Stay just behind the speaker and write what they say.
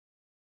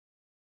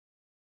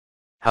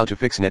How to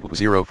fix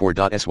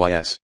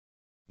Netwtw04.sys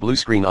Blue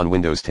screen on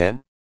Windows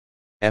 10?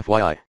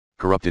 FYI,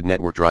 corrupted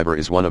network driver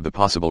is one of the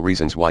possible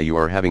reasons why you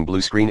are having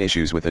blue screen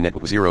issues with the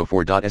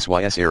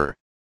Netwtw04.sys error.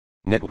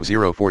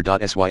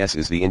 Netwtw04.sys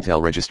is the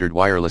Intel registered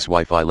wireless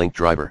Wi-Fi link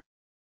driver.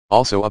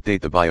 Also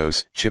update the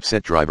BIOS,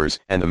 chipset drivers,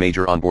 and the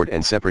major onboard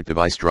and separate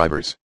device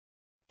drivers.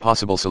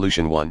 Possible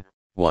solution 1.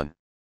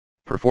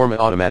 Perform a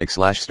automatic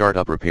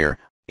 /startup repair,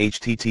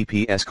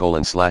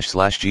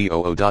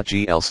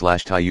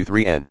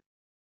 https://goo.gl/tu3n.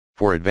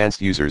 For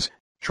advanced users,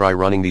 try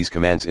running these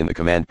commands in the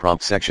command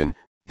prompt section,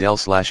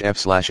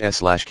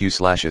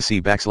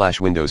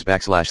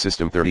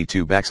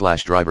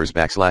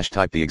 del/f/s/q/c/windows/system32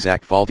 type the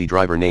exact faulty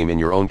driver name in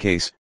your own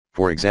case,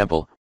 for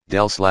example,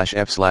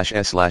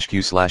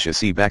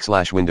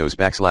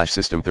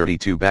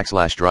 del/f/s/q/c/windows/system32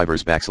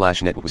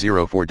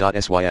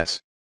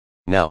 /drivers/netwtw04.sys.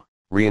 Now,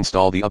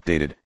 reinstall the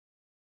updated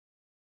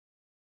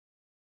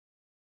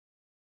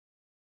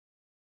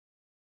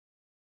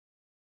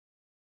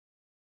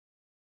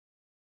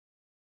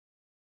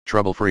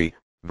trouble-free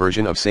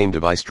version of same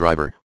device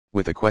driver,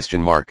 with a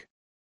question mark.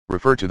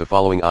 Refer to the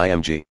following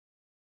IMG.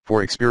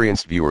 For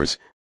experienced viewers,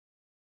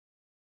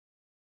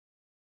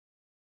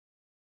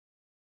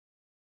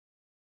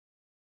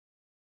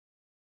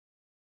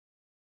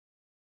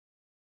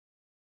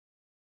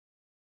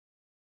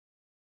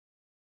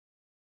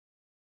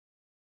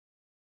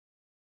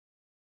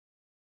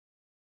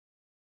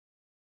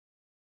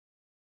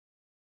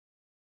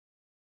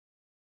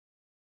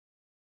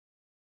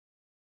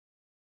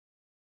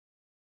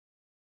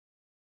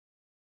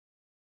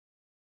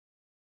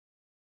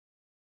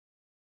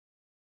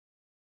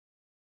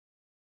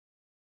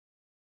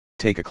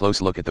 take a close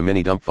look at the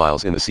minidump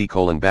files in the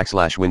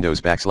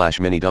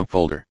c:\windows\minidump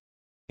folder.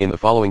 In the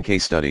following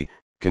case study,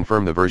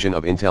 confirm the version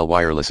of Intel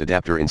wireless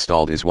adapter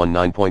installed is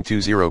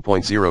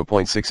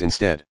 19.20.0.6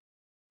 instead.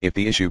 If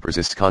the issue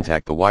persists,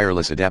 contact the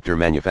wireless adapter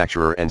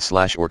manufacturer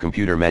and/or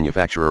computer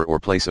manufacturer or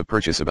place of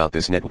purchase about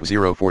this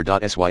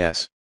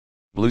Netwtw04.sys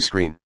blue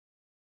screen.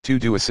 2.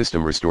 Do a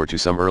system restore to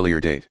some earlier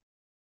date.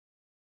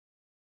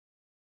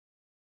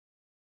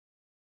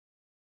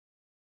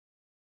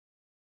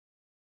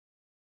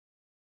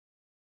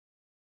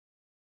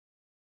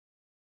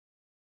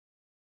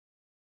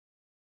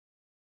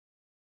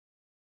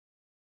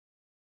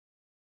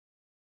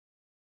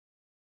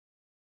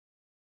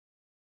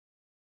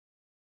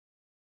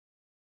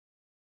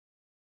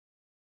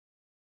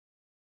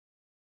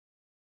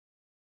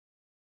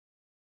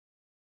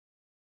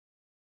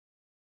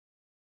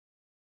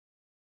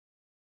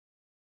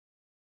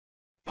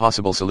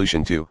 Possible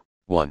solution 2.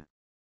 1.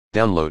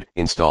 Download,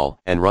 install,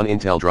 and run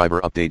Intel driver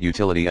update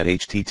utility at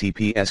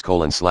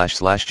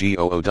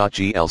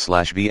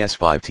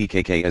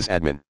https://goo.gl/vs5tkk as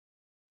admin.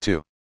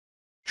 2.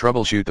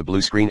 Troubleshoot the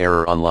blue screen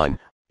error online,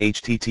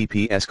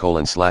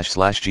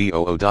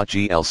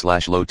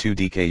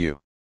 https://goo.gl/load2dku.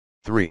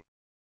 3.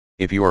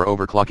 If you are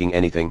overclocking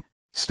anything,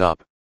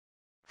 stop.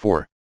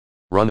 4.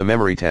 Run a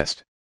memory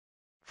test.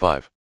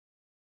 5.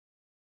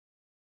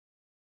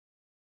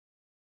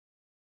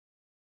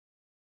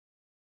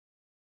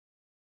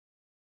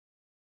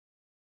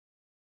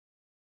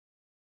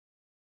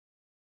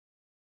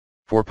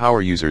 For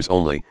power users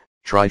only,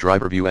 try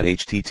driver view at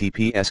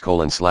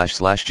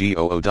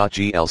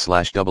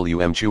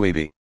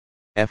https://goo.gl/wmqav.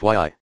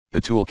 FYI,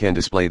 the tool can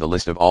display the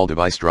list of all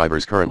device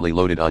drivers currently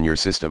loaded on your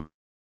system.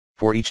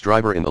 For each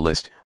driver in the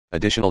list,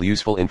 additional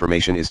useful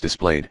information is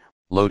displayed: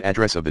 load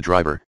address of the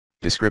driver,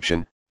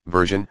 description,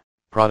 version,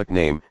 product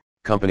name,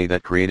 company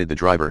that created the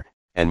driver,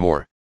 and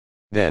more.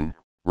 Then,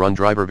 run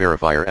driver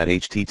verifier at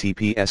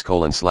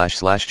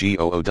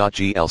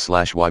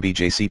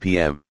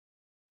https://goo.gl/ybjcpm.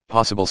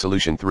 Possible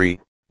solution 3.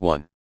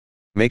 1.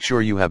 Make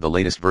sure you have the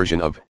latest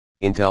version of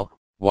Intel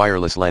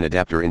wireless LAN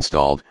adapter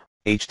installed,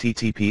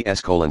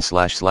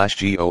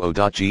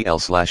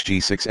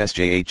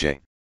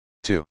 https://goo.gl/g6sj8j.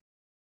 2.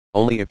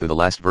 Only if the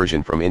last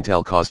version from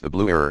Intel caused the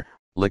blue error,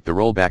 click the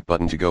rollback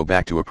button to go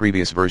back to a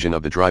previous version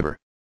of the driver.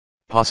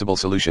 Possible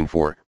solution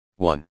 4.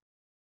 1.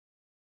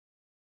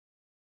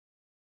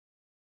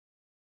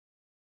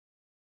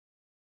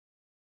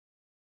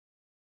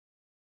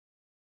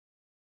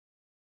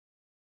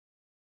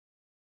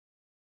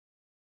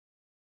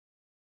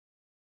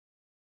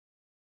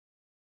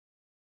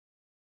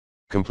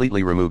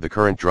 Completely remove the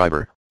current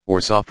driver,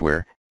 or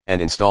software,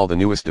 and install the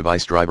newest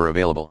device driver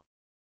available.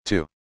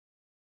 2.